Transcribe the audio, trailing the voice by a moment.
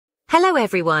Hello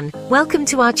everyone, welcome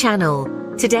to our channel.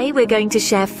 Today we're going to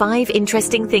share 5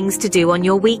 interesting things to do on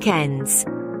your weekends.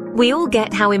 We all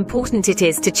get how important it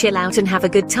is to chill out and have a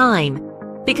good time.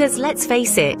 Because let's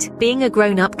face it, being a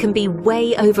grown-up can be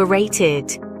way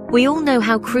overrated. We all know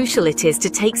how crucial it is to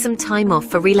take some time off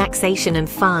for relaxation and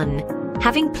fun.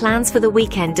 Having plans for the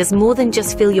weekend does more than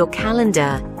just fill your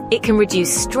calendar. It can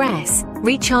reduce stress,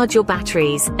 recharge your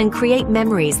batteries, and create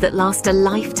memories that last a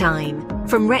lifetime.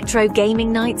 From retro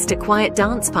gaming nights to quiet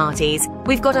dance parties,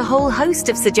 we've got a whole host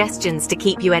of suggestions to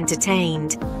keep you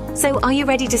entertained. So are you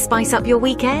ready to spice up your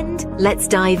weekend? Let's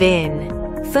dive in.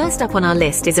 First up on our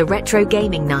list is a retro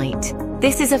gaming night.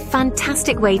 This is a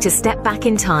fantastic way to step back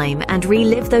in time and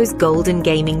relive those golden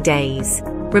gaming days.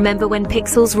 Remember when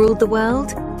pixels ruled the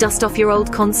world? Dust off your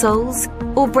old consoles?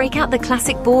 Or break out the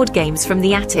classic board games from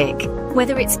the attic?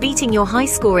 Whether it's beating your high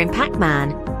score in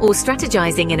Pac-Man or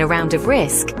strategizing in a round of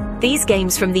Risk, these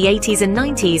games from the 80s and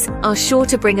 90s are sure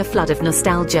to bring a flood of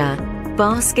nostalgia.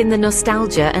 Bask in the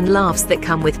nostalgia and laughs that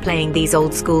come with playing these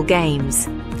old-school games.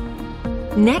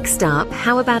 Next up,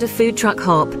 how about a food truck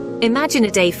hop? Imagine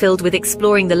a day filled with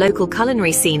exploring the local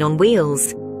culinary scene on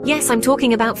wheels. Yes, I'm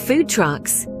talking about food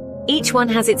trucks. Each one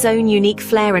has its own unique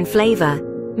flair and flavor.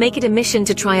 Make it a mission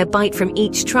to try a bite from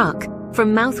each truck,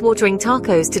 from mouth-watering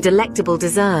tacos to delectable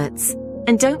desserts.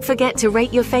 And don't forget to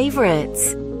rate your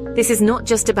favorites. This is not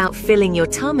just about filling your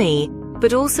tummy,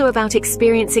 but also about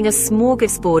experiencing a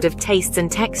smorgasbord of tastes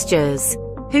and textures.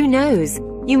 Who knows,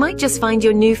 you might just find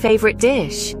your new favorite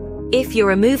dish. If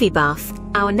you're a movie buff,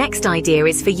 our next idea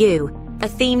is for you. A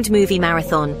themed movie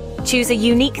marathon. Choose a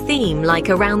unique theme like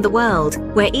Around the World,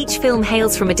 where each film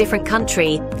hails from a different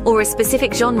country, or a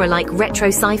specific genre like retro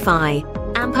sci-fi.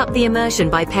 Amp up the immersion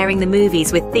by pairing the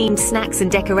movies with themed snacks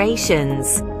and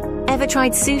decorations. Ever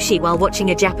tried sushi while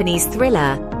watching a Japanese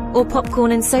thriller? Or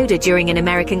popcorn and soda during an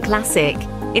American classic?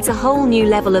 It's a whole new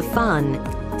level of fun.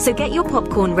 So get your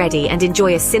popcorn ready and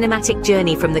enjoy a cinematic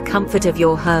journey from the comfort of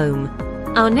your home.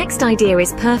 Our next idea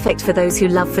is perfect for those who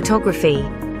love photography.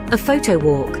 A photo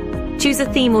walk. Choose a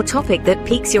theme or topic that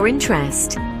piques your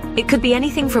interest. It could be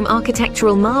anything from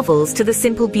architectural marvels to the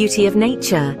simple beauty of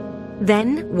nature.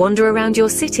 Then, wander around your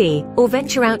city or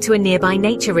venture out to a nearby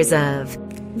nature reserve.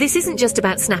 This isn't just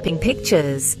about snapping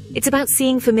pictures. It's about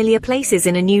seeing familiar places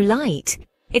in a new light.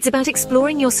 It's about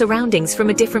exploring your surroundings from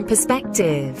a different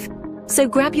perspective. So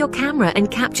grab your camera and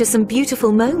capture some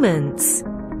beautiful moments.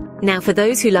 Now for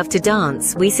those who love to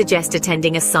dance, we suggest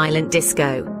attending a silent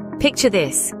disco. Picture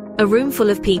this. A room full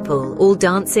of people, all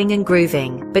dancing and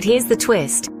grooving. But here's the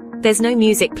twist. There's no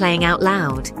music playing out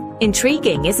loud.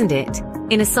 Intriguing, isn't it?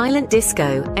 In a silent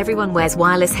disco, everyone wears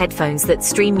wireless headphones that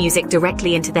stream music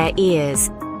directly into their ears.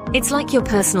 It's like your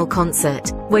personal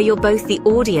concert, where you're both the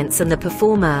audience and the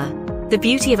performer. The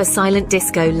beauty of a silent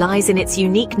disco lies in its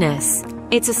uniqueness.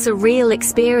 It's a surreal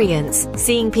experience,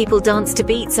 seeing people dance to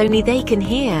beats only they can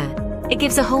hear. It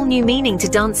gives a whole new meaning to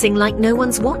dancing like no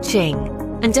one's watching.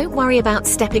 And don't worry about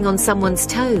stepping on someone's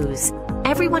toes.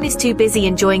 Everyone is too busy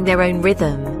enjoying their own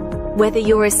rhythm. Whether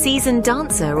you're a seasoned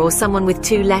dancer or someone with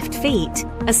 2 left feet,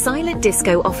 a silent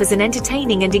disco offers an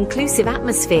entertaining and inclusive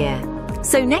atmosphere.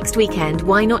 So next weekend,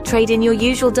 why not trade in your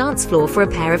usual dance floor for a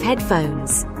pair of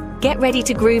headphones? Get ready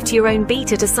to groove to your own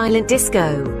beat at a silent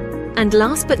disco. And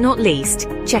last but not least,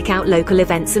 check out local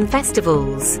events and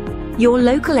festivals. Your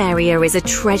local area is a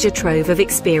treasure trove of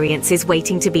experiences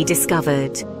waiting to be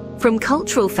discovered. From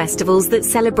cultural festivals that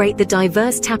celebrate the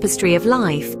diverse tapestry of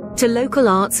life, to local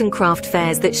arts and craft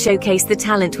fairs that showcase the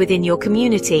talent within your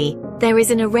community, there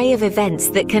is an array of events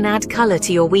that can add color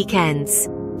to your weekends.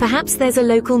 Perhaps there's a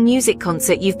local music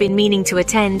concert you've been meaning to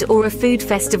attend, or a food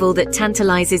festival that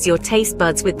tantalizes your taste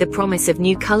buds with the promise of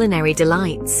new culinary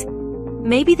delights.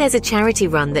 Maybe there's a charity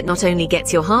run that not only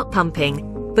gets your heart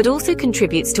pumping, but also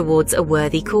contributes towards a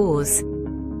worthy cause.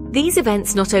 These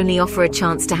events not only offer a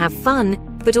chance to have fun,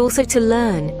 but also to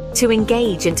learn, to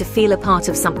engage and to feel a part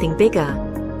of something bigger.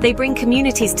 They bring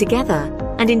communities together,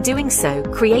 and in doing so,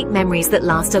 create memories that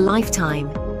last a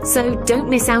lifetime. So don't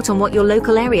miss out on what your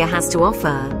local area has to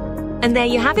offer. And there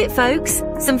you have it, folks.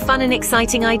 Some fun and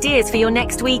exciting ideas for your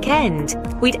next weekend.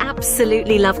 We'd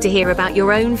absolutely love to hear about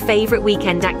your own favorite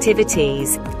weekend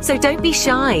activities. So don't be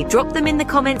shy, drop them in the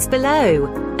comments below.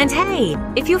 And hey,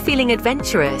 if you're feeling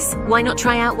adventurous, why not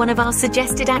try out one of our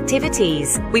suggested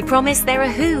activities? We promise they're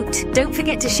a hoot. Don't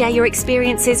forget to share your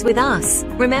experiences with us.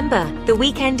 Remember, the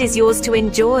weekend is yours to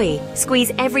enjoy.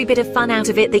 Squeeze every bit of fun out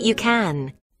of it that you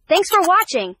can. Thanks for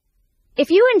watching. If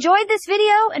you enjoyed this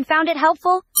video and found it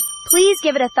helpful, please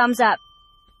give it a thumbs up.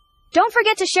 Don't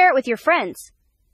forget to share it with your friends.